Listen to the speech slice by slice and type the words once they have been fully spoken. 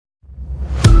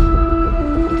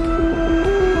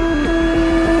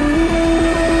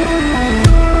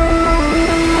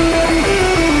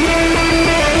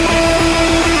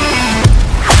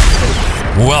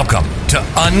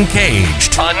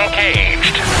Uncaged.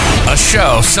 A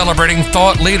show celebrating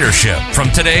thought leadership from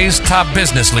today's top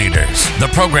business leaders. The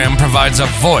program provides a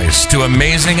voice to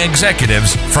amazing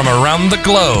executives from around the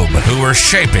globe who are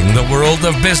shaping the world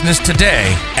of business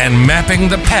today and mapping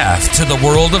the path to the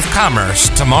world of commerce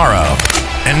tomorrow.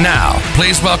 And now,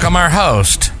 please welcome our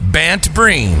host, Bant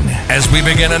Breen, as we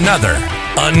begin another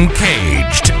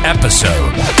Uncaged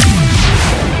episode.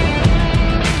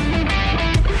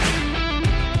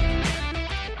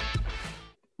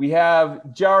 We have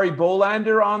Jari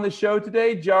Bolander on the show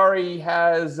today. Jari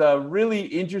has a really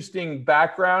interesting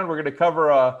background. We're going to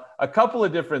cover a couple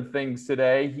of different things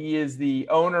today. He is the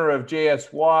owner of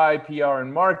JSY PR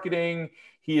and Marketing.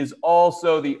 He is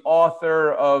also the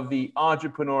author of the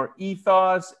Entrepreneur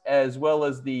Ethos, as well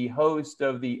as the host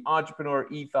of the Entrepreneur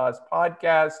Ethos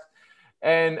podcast.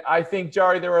 And I think,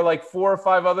 Jari, there were like 4 or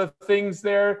 5 other things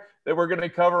there that we're going to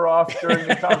cover off during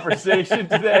the conversation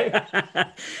today.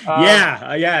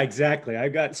 Yeah, exactly.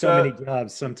 I've got so many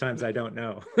jobs. Sometimes I don't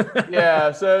know.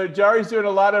 Yeah. So Jari's doing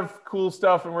a lot of cool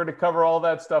stuff, and we're going to cover all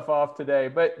that stuff off today.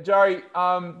 But Jari,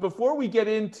 before we get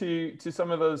into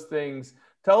some of those things,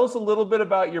 tell us a little bit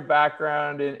about your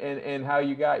background and how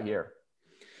you got here.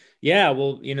 Yeah,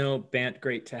 well, Bant,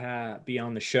 great to be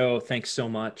on the show. Thanks so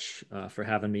much for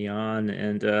having me on.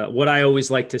 And what I always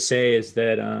like to say is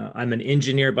that I'm an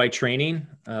engineer by training,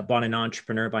 but an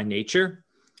entrepreneur by nature.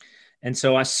 And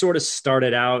so I sort of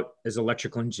started out as an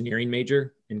electrical engineering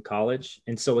major in college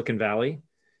in Silicon Valley,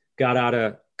 got out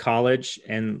of college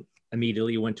and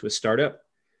immediately went to a startup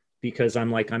because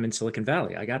I'm in Silicon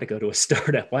Valley. I got to go to a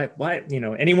startup. Why?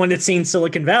 Anyone that's seen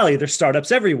Silicon Valley, there's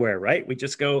startups everywhere, right? We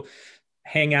just go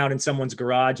hang out in someone's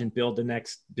garage and build the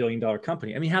next billion-dollar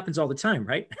company. I mean, it happens all the time,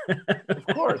 right? Of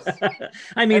course.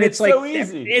 I mean, it's like, so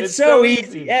easy. It's so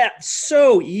easy. Yeah,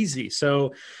 so easy.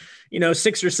 So,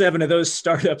 6 or 7 of those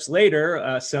startups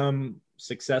later, some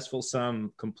successful,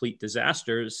 some complete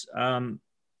disasters. I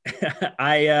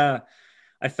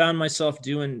found myself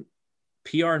doing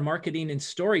PR and marketing and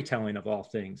storytelling of all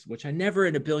things, which I never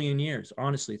in a billion years,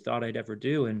 honestly, thought I'd ever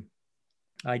do. And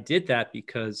I did that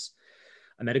because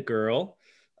I met a girl.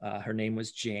 Her name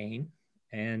was Jane,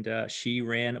 and she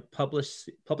ran a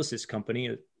publicist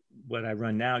company, what I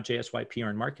run now, JSY PR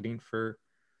and Marketing, for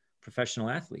professional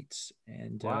athletes.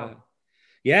 And wow.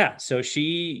 So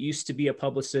she used to be a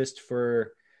publicist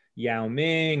for Yao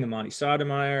Ming, Amari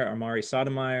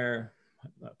Sotomayor,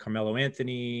 Carmelo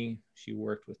Anthony. She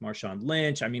worked with Marshawn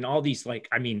Lynch. I mean, all these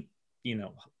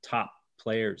top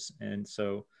players. And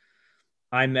so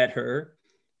I met her.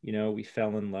 We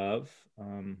fell in love,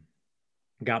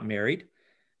 got married,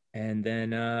 and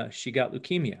then she got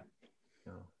leukemia.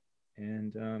 Oh.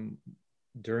 And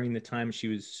during the time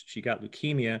she got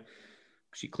leukemia,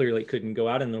 she clearly couldn't go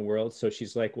out in the world. So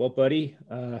she's like, well, buddy,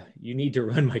 you need to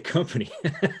run my company.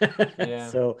 Yeah.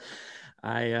 So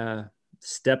I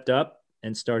stepped up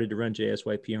and started to run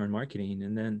JSY PR and Marketing.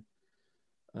 And then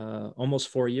almost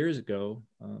 4 years ago,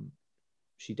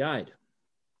 she died.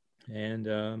 And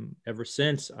ever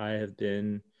since, I have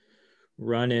been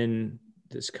running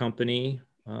this company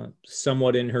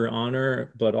somewhat in her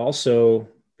honor, but also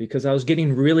because I was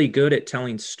getting really good at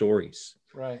telling stories.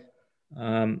 Right.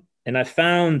 And I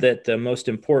found that the most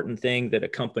important thing that a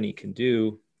company can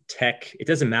do, it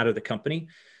doesn't matter the company.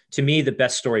 To me, the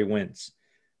best story wins.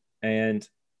 And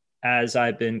as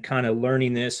I've been kind of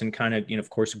learning this and kind of, of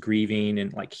course, grieving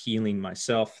and healing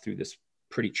myself through this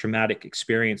pretty traumatic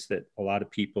experience that a lot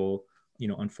of people,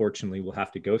 unfortunately will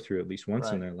have to go through at least once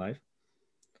in their life,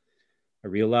 I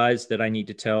realized that I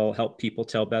need to help people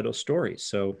tell better stories.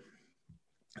 So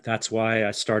that's why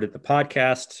I started the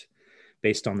podcast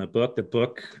based on the book. The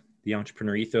book, The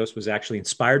Entrepreneur Ethos, was actually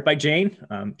inspired by Jane.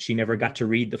 She never got to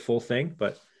read the full thing,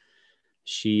 but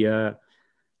she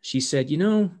said,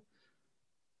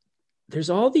 there's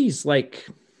all these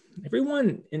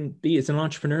everyone in B as an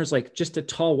entrepreneur is just a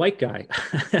tall white guy.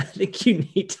 I think you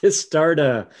need to start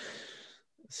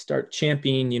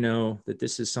championing, that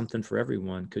this is something for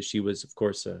everyone. Cause she was, of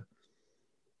course, a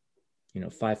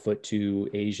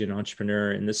 5'2" Asian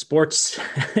entrepreneur in the sports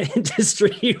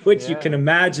industry, which you can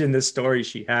imagine the stories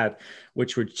she had,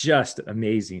 which were just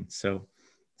amazing. So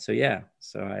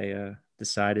I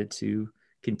decided to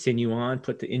continue on,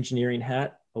 put the engineering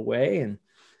hat away and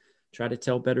try to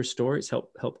tell better stories,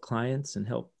 help clients and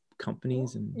help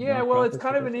companies. And well, it's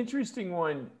kind of an interesting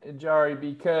one, Jari,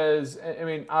 because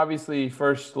obviously,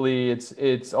 firstly,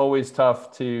 it's always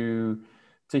tough to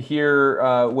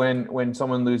hear when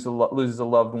someone loses a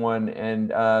loved one, and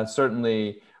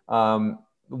certainly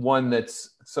one that's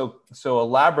so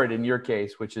elaborate in your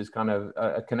case, which is kind of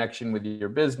a connection with your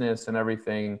business and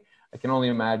everything. I can only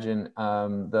imagine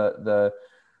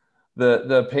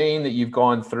the pain that you've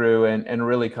gone through and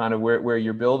really kind of where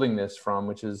you're building this from,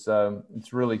 which is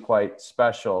it's really quite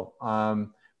special.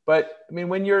 But I mean,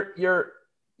 when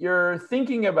you're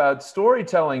thinking about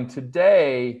storytelling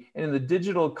today and in the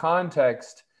digital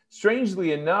context,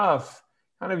 strangely enough,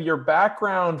 kind of your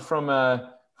background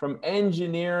from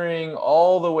engineering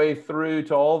all the way through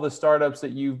to all the startups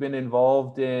that you've been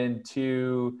involved in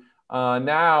to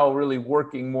now really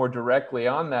working more directly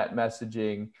on that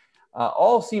messaging,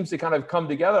 all seems to kind of come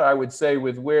together, I would say,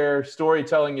 with where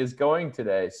storytelling is going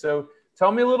today. So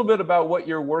tell me a little bit about what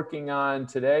you're working on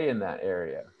today in that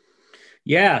area.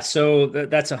 Yeah, so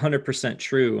that's 100%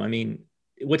 true. I mean,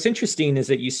 what's interesting is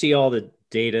that you see all the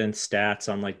data and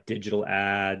stats on like digital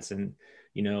ads and,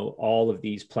 you know, all of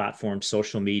these platforms,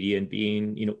 social media, and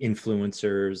being, you know,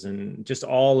 influencers and just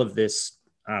all of this,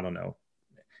 I don't know,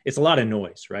 it's a lot of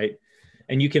noise, right?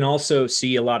 And you can also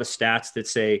see a lot of stats that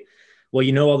say, well,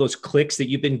 you know, all those clicks that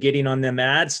you've been getting on them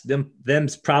ads,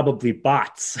 them's probably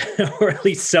bots, or at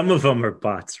least some of them are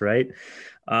bots, right?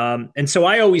 And so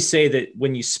I always say that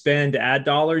when you spend ad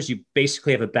dollars, you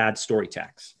basically have a bad story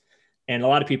tax. And a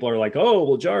lot of people are like, oh,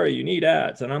 well, Jari, you need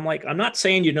ads. And I'm like, I'm not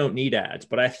saying you don't need ads,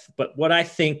 but what I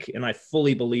think, and I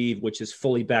fully believe, which is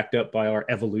fully backed up by our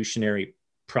evolutionary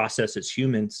process as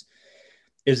humans,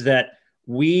 is that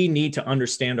we need to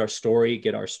understand our story,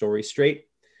 get our story straight.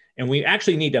 And we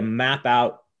actually need to map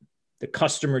out the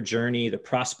customer journey, the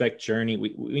prospect journey.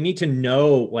 We need to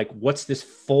know, like, what's this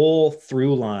full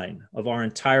through line of our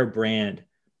entire brand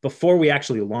before we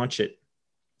actually launch it.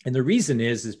 And the reason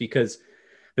is because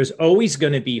there's always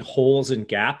going to be holes and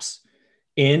gaps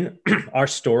in our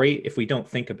story if we don't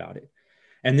think about it.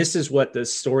 And this is what the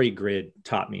Story Grid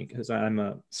taught me, because I'm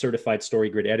a certified Story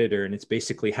Grid editor, and it's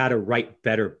basically how to write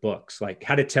better books, like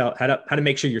how to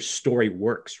make sure your story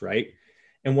works, right?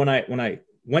 And when I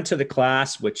went to the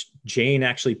class, which Jane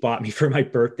actually bought me for my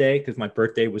birthday, because my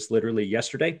birthday was literally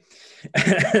yesterday.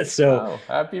 So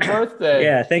happy birthday.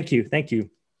 Yeah, thank you.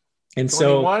 And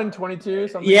 21, 22,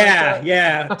 something like that?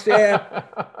 Yeah.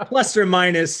 Plus or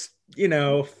minus,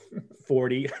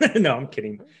 40. No, I'm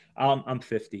kidding. I'm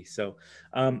 50. So,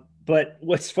 but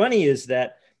what's funny is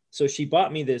that, so she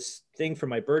bought me this thing for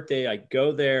my birthday. I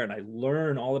go there and I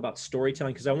learn all about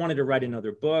storytelling because I wanted to write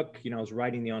another book. I was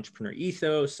writing the entrepreneur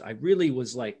ethos. I really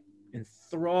was like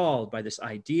enthralled by this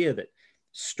idea that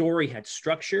story had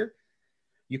structure.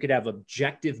 You could have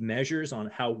objective measures on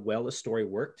how well a story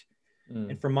worked.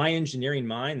 And for my engineering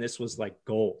mind, this was like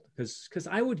gold, because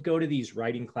I would go to these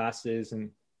writing classes and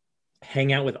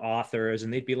hang out with authors,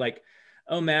 and they'd be like,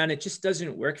 oh man, it just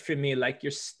doesn't work for me. Like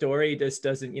your story just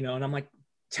doesn't, and I'm like,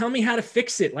 tell me how to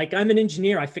fix it. Like, I'm an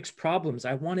engineer. I fix problems.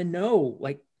 I want to know,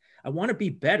 like, I want to be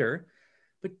better,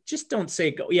 but just don't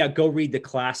say, go read the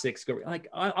classics.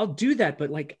 I'll do that.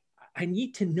 But like, I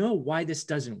need to know why this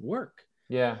doesn't work.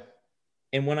 Yeah.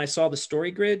 And when I saw the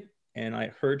Story Grid and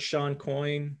I heard Sean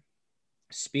Coyne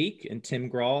speak and Tim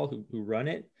Grahl, who run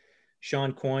it.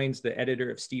 Sean Coyne's the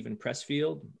editor of Stephen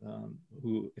Pressfield,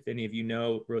 who, if any of you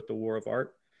know, wrote The War of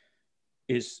Art,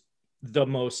 is the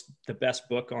best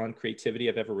book on creativity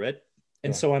I've ever read.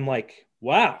 And so I'm like,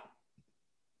 wow,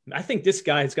 I think this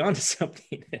guy has gone to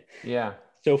something. Yeah.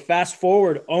 So fast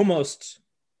forward, it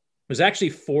was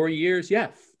actually 4 years. Yeah.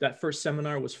 That first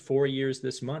seminar was 4 years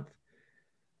this month.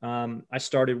 I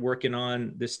started working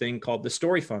on this thing called the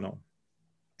Story Funnel.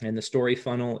 And the Story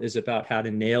Funnel is about how to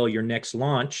nail your next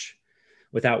launch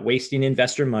without wasting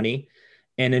investor money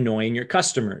and annoying your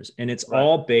customers. And it's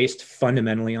all based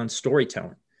fundamentally on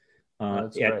storytelling.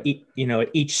 At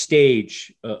each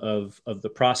stage of the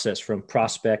process, from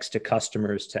prospects to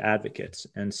customers to advocates.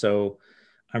 And so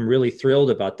I'm really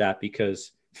thrilled about that,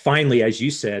 because finally, as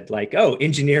you said, like,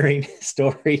 engineering,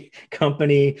 story,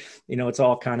 company, it's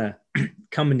all kind of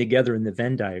coming together in the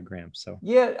Venn diagram. So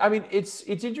yeah, I mean, it's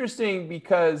interesting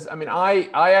because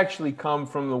I actually come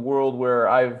from the world where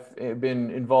I've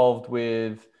been involved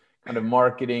with kind of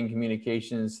marketing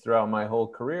communications throughout my whole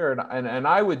career, and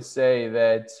I would say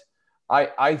that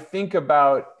I think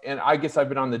about, and I guess I've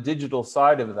been on the digital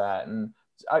side of that, and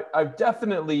I've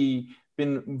definitely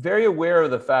been very aware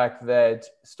of the fact that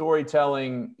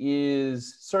storytelling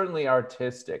is certainly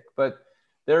artistic, but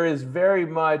there is very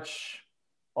much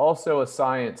also a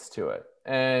science to it.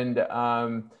 And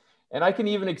I can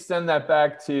even extend that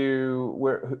back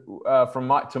to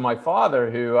to my father,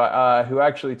 who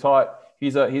actually taught.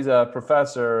 He's a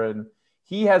professor, and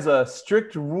he has a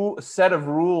strict set of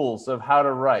rules of how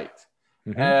to write.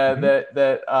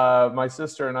 That my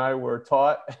sister and I were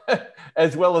taught,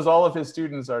 as well as all of his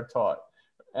students are taught.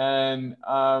 And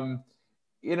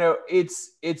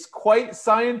it's quite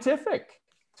scientific,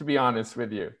 to be honest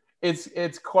with you.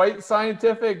 It's quite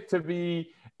scientific to be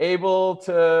able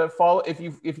to follow.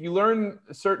 If you learn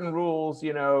certain rules,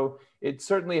 it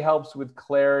certainly helps with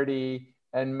clarity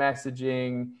and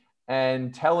messaging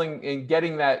and telling and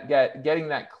getting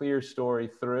that clear story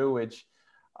through, which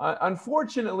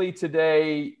unfortunately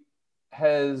today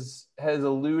has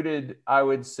eluded, I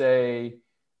would say,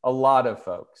 a lot of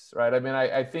folks, right? I mean,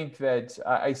 I think that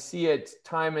I see it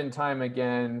time and time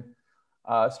again,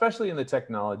 especially in the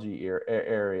technology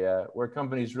area, where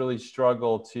companies really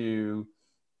struggle to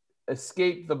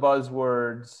escape the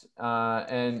buzzwords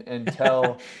and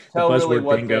tell really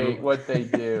what they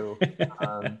do.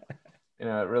 It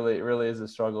really is a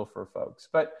struggle for folks.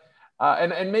 But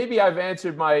and maybe I've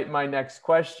answered my next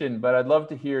question, but I'd love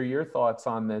to hear your thoughts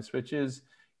on this, which is,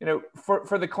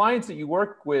 for the clients that you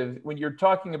work with, when you're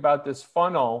talking about this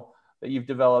funnel that you've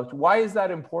developed, why is that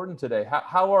important today?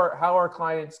 How are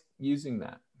clients using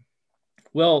that?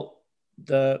 Well,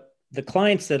 the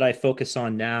clients that I focus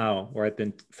on now, or I've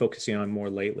been focusing on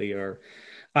more lately, are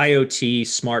IoT,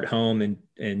 smart home,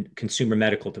 and consumer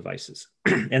medical devices.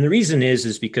 And the reason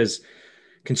is because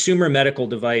consumer medical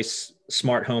device,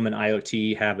 smart home, and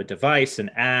IoT have a device, an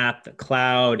app, the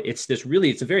cloud. It's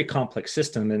a very complex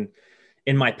system. And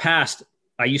in my past,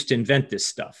 I used to invent this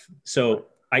stuff. So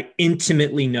I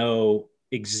intimately know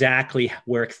exactly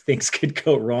where things could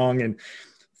go wrong. And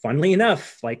funnily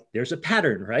enough, like, there's a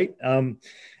pattern, right?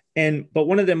 But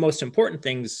one of the most important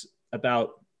things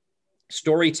about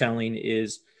storytelling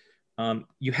is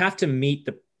you have to meet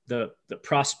the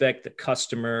prospect, the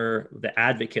customer, the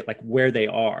advocate, like where they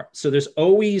are. So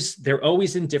they're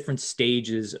always in different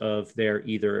stages of their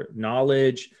either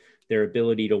knowledge, their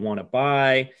ability to want to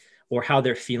buy, or how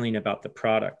they're feeling about the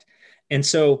product. And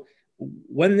so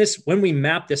when we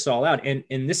map this all out, and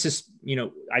this is,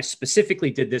 I specifically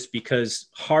did this because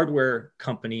hardware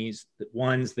companies, the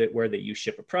ones where you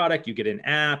ship a product, you get an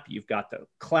app, you've got the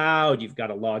cloud, you've got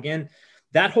to log in.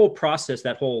 That whole process,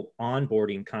 that whole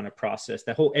onboarding kind of process,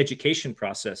 that whole education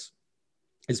process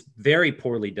is very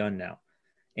poorly done now.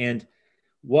 And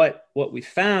what we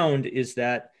found is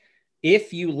that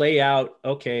if you lay out,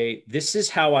 okay, this is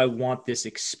how I want this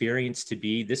experience to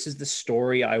be, this is the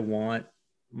story I want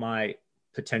my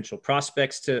potential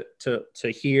prospects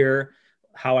to hear,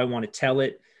 how I want to tell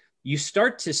it, you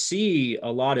start to see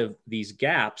a lot of these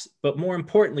gaps. But more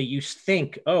importantly, you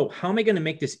think, oh, how am I going to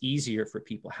make this easier for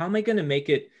people? How am I going to make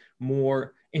it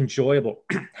more enjoyable?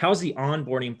 How's the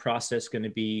onboarding process going to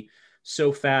be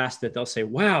so fast that they'll say,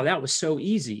 wow, that was so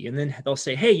easy. And then they'll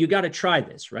say, hey, you got to try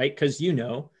this, right? Because,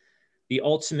 the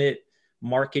ultimate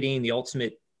marketing, the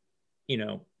ultimate,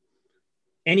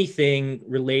 anything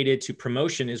related to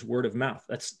promotion is word of mouth.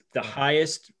 That's the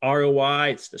highest ROI.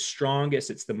 It's the strongest.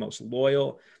 It's the most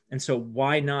loyal. And so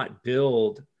why not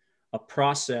build a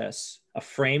process, a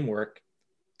framework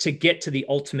to get to the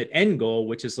ultimate end goal,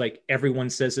 which is like, everyone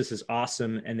says this is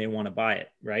awesome and they want to buy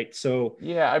it. Right. So,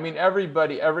 yeah, I mean,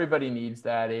 everybody needs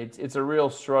that. It's a real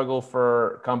struggle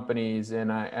for companies.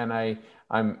 And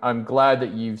I'm glad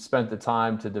that you've spent the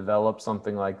time to develop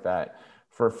something like that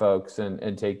for folks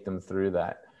and take them through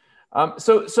that.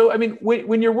 So I mean,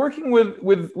 when you're working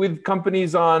with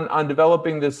companies on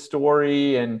developing this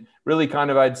story and really kind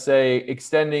of, I'd say,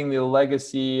 extending the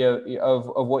legacy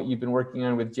of what you've been working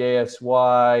on with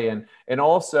JSY, and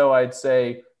also I'd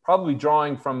say probably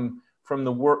drawing from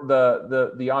the work,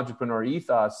 the entrepreneur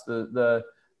ethos, the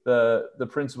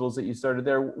principles that you started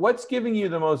there. What's giving you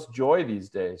the most joy these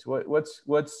days?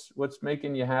 What's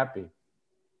making you happy?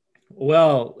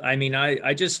 Well, I mean,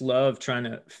 I just love trying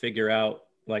to figure out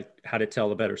like how to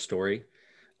tell a better story,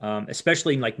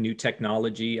 especially in like new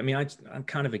technology. I mean, I'm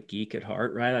kind of a geek at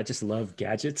heart, right? I just love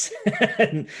gadgets.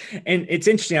 and it's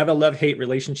interesting. I have a love-hate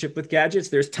relationship with gadgets.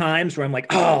 There's times where I'm like,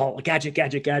 oh, gadget.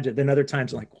 Then other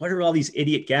times I'm like, what are all these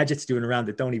idiot gadgets doing around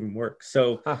that don't even work?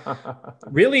 So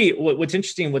really what's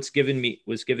interesting, what's giving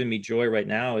me joy right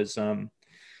now is,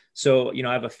 so,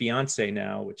 I have a fiance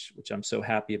now, which I'm so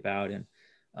happy about. And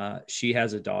she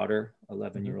has a daughter,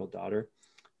 11-year-old daughter,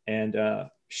 and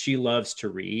she loves to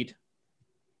read.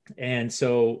 And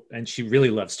she really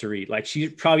loves to read. Like, she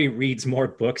probably reads more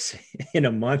books in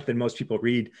a month than most people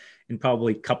read in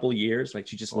probably a couple years. Like,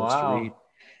 she just loves to read.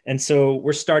 And so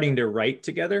we're starting to write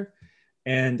together,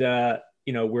 and,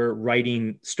 we're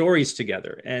writing stories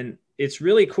together. And it's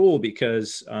really cool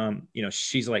because,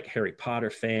 she's like Harry Potter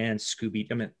fan,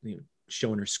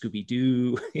 showing her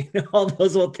Scooby-Doo, all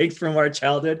those little things from our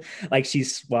childhood. Like,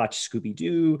 she's watched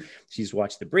Scooby-Doo, she's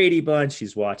watched the Brady Bunch,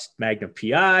 she's watched Magnum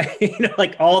PI,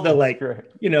 like all the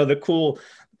the cool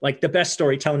like the best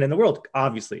storytelling in the world,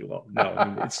 obviously. Well, no, I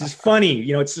mean, it's just funny,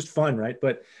 you know, it's just fun. Right.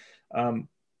 But,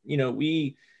 you know,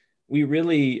 we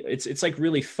really, it's like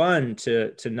really fun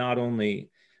to not only,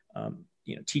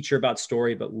 you know, teach her about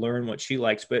story, but learn what she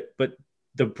likes. But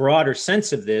the broader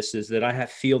sense of this is that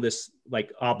feel this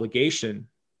like obligation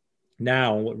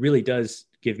now. What really does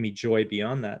give me joy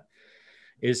beyond that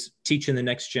is teaching the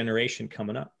next generation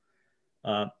coming up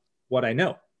what I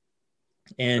know.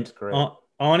 And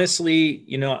honestly,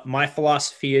 you know, my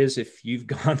philosophy is if you've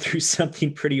gone through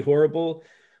something pretty horrible,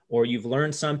 or you've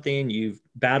learned something, you've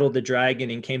battled the dragon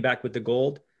and came back with the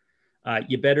gold,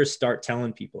 you better start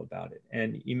telling people about it.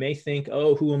 And you may think,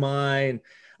 oh, who am I? And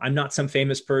I'm not some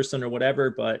famous person or whatever,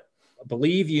 but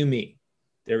believe you me,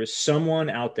 there is someone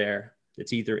out there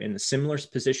that's either in the similar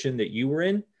position that you were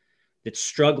in, that's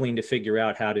struggling to figure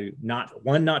out how to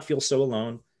not feel so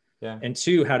alone. Yeah. And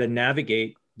two, how to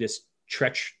navigate this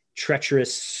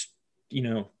treacherous, you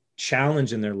know,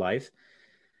 challenge in their life.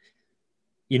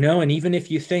 You know, and even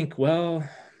if you think, well,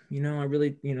 you know, I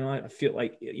really, you know, I feel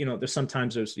like, you know,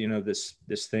 there's, you know, this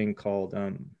thing called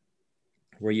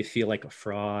where you feel like a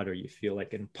fraud, or you feel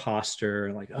like an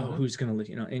imposter, like, oh, who's going to,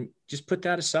 you know, and just put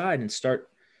that aside and start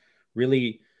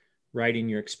really writing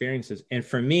your experiences. And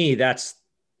for me, that's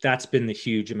been the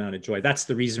huge amount of joy. That's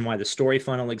the reason why the story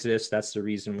funnel exists. That's the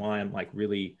reason why I'm like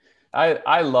really.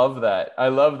 I love that. I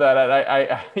love that.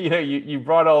 I you know, you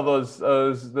brought all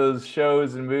those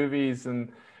shows and movies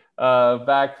and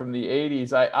back from the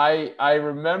 80s. I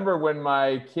remember when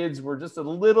my kids were just a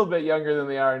little bit younger than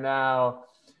they are now,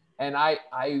 and I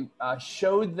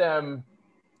showed them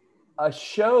a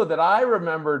show that I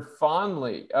remembered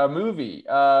fondly, a movie.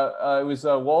 It was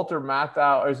Walter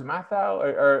Matthau, or is it Matthau,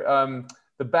 or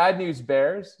The Bad News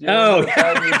Bears? Do you remember The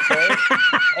Bad News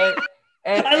Bears?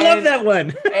 And I love that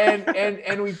one.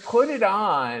 and we put it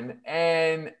on,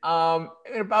 and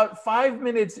about 5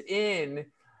 minutes in,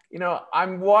 you know,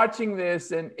 I'm watching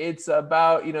this, and it's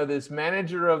about, you know, this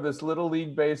manager of this little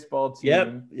league baseball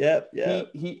team. Yep.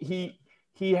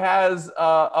 He has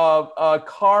a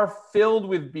car filled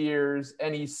with beers,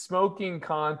 and he's smoking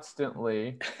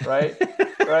constantly, right?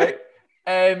 Right.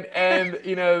 And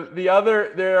you know,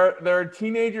 there are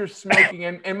teenagers smoking,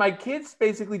 and my kids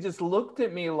basically just looked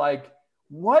at me like,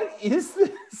 what is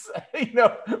this? You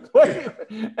know,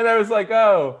 and I was like,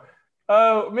 oh,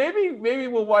 maybe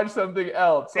we'll watch something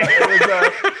else.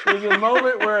 There was a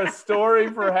moment where a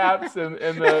story, perhaps, and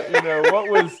the, you know,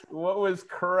 what was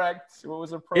correct, what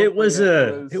was appropriate.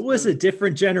 It was a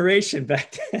different generation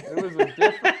back then. It was a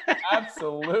different,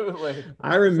 absolutely.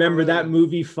 I remember that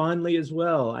movie fondly as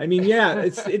well. I mean, yeah,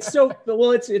 it's so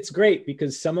well. It's great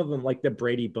because some of them, like the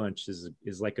Brady Bunch,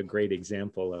 is like a great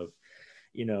example of,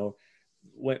 you know,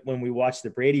 when we watch the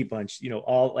Brady Bunch, you know,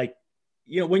 all like,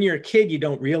 you know, when you're a kid, you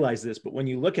don't realize this, but when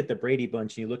you look at the Brady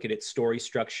Bunch and you look at its story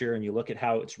structure and you look at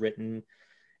how it's written,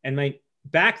 and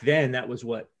back then that was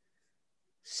what,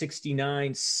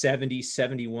 69, 70,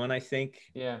 71, I think.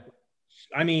 Yeah.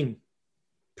 I mean,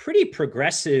 pretty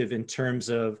progressive in terms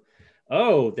of,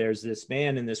 oh, there's this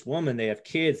man and this woman, they have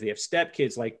kids, they have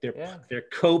stepkids, like they're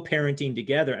co-parenting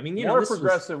together. I mean, you know, more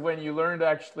progressive when you learned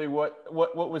actually what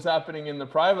was happening in the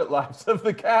private lives of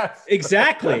the cast.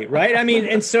 Exactly. Right. I mean,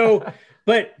 and so,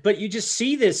 but you just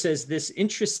see this as this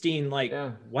interesting, like,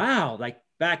 wow, like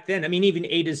back then, I mean, even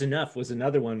 8 is Enough was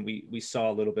another one we saw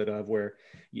a little bit of, where,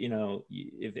 you know,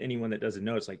 if anyone that doesn't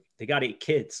know, it's like they got 8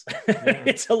 kids.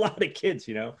 It's a lot of kids,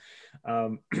 you know.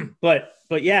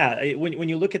 But yeah, when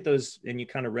you look at those and you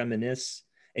kind of reminisce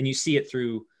and you see it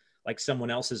through like someone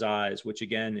else's eyes, which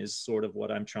again is sort of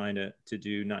what I'm trying to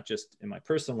do, not just in my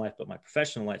personal life, but my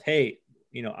professional life. Hey,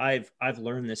 you know, I've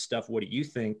learned this stuff. What do you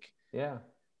think? Yeah.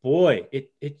 Boy,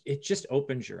 it just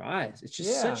opens your eyes. It's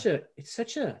just such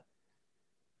a,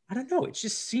 I don't know. It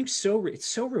just seems it's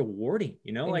so rewarding,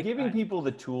 you know, and like giving people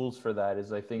the tools for that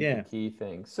is, I think, the key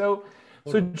thing. So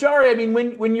Jari, I mean,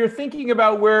 when you're thinking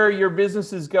about where your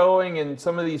business is going and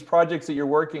some of these projects that you're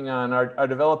working on are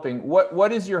developing,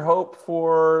 what is your hope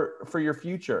for your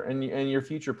future and your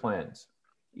future plans?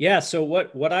 Yeah. So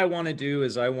what I want to do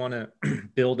is I want to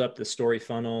build up the story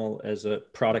funnel as a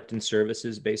product and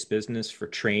services based business for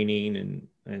training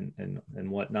and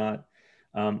whatnot.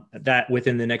 That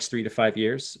within the next 3 to 5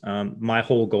 years, my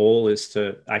whole goal is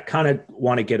I kind of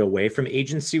want to get away from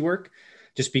agency work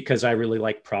just because I really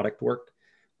like product work.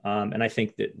 And I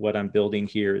think that what I'm building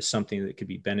here is something that could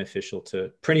be beneficial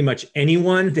to pretty much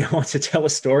anyone that wants to tell a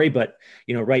story. But,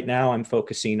 you know, right now I'm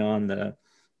focusing on the,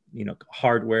 you know,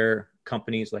 hardware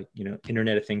companies like, you know,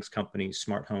 Internet of Things companies,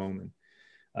 smart home,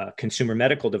 and consumer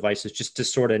medical devices, just to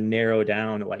sort of narrow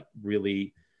down, like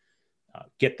really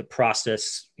get the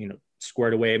process, you know,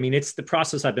 squared away. I mean, it's the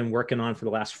process I've been working on for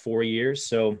the last 4 years.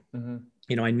 So,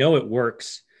 I know it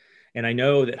works, and I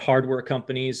know that hardware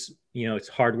companies, it's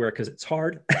hardware because it's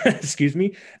hard, excuse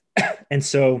me. And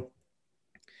so,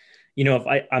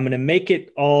 if I'm going to make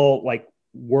it all like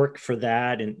work for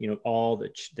that and, all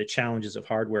the challenges of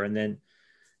hardware, and then,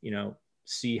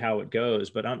 see how it goes.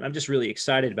 But I'm just really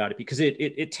excited about it because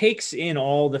it takes in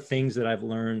all the things that I've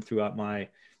learned throughout my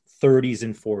 30s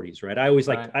and 40s, right? I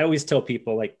always tell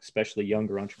people, like, especially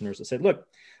younger entrepreneurs, I said, look,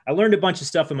 I learned a bunch of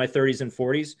stuff in my 30s and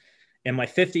 40s, and my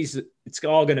 50s, it's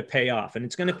all going to pay off. And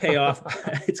it's going to pay off.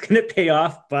 It's going to pay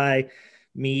off by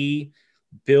me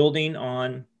building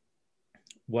on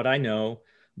what I know,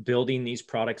 building these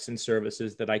products and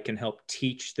services that I can help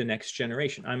teach the next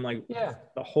generation. I'm like,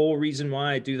 the whole reason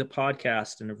why I do the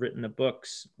podcast and have written the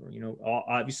books, or,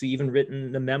 obviously even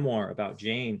written the memoir about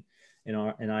Jane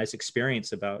and I's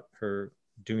experience about her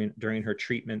during her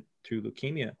treatment through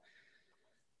leukemia.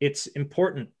 It's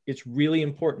important. It's really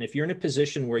important. If you're in a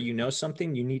position where you know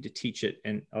something, you need to teach it.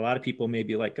 And a lot of people may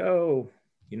be like, oh,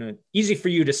 easy for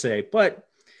you to say, but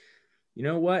you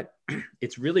know what?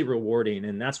 It's really rewarding.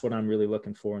 And that's what I'm really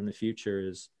looking for in the future,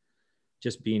 is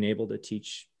just being able to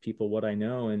teach people what I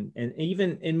know.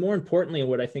 And more importantly,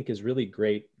 what I think is really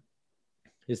great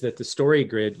is that the Story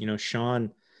Grid,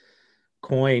 Sean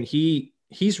Coyne,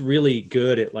 he's really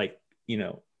good at, like,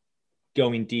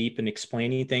 going deep and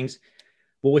explaining things.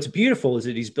 But what's beautiful is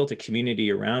that he's built a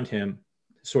community around him,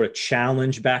 sort of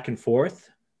challenge back and forth,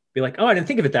 be like, oh, I didn't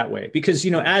think of it that way. Because,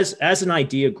 as an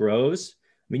idea grows,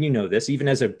 I mean, this, even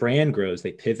as a brand grows,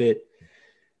 they pivot.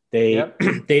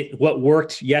 What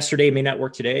worked yesterday may not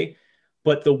work today,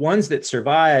 but the ones that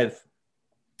survive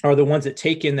are the ones that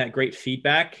take in that great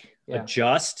feedback,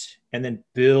 adjust, and then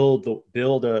build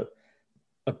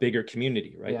a bigger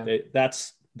community, right? Yeah.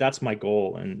 That's my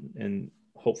goal. And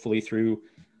hopefully through,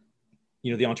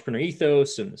 the entrepreneur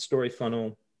ethos and the story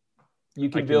funnel, you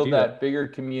can build that bigger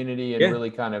community and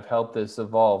really kind of help this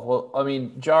evolve. Well, I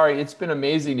mean, Jari, it's been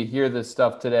amazing to hear this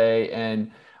stuff today.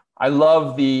 And I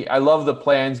love the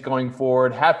plans going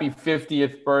forward. Happy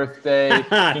 50th birthday.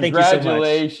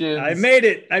 Congratulations. So I made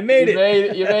it. You made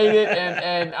it.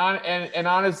 And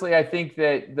honestly, I think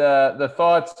that the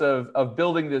thoughts of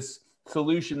building this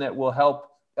solution that will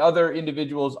help other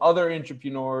individuals, other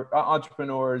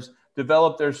entrepreneurs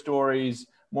develop their stories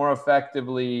more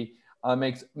effectively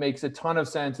makes a ton of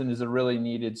sense and is a really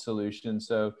needed solution.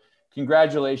 So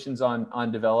congratulations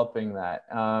on developing that.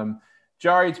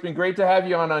 Jari, it's been great to have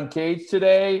you on Uncaged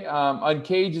today.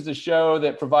 Uncaged is a show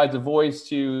that provides a voice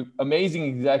to amazing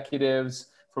executives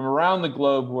from around the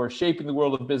globe who are shaping the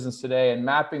world of business today and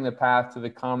mapping the path to the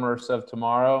commerce of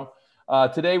tomorrow.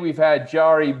 Today we've had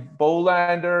Jari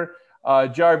Bolander.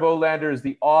 Jari Bolander is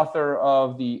the author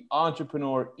of The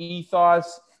Entrepreneur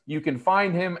Ethos. You can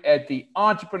find him at the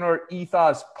Entrepreneur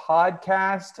Ethos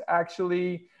podcast,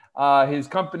 actually. His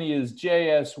company is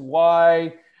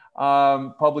JSY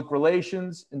Public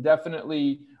Relations, and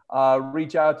definitely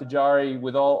reach out to Jari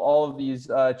with all of these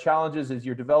challenges as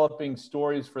you're developing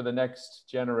stories for the next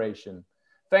generation.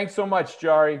 Thanks so much,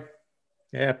 Jari.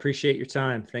 Yeah, appreciate your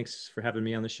time. Thanks for having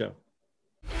me on the show.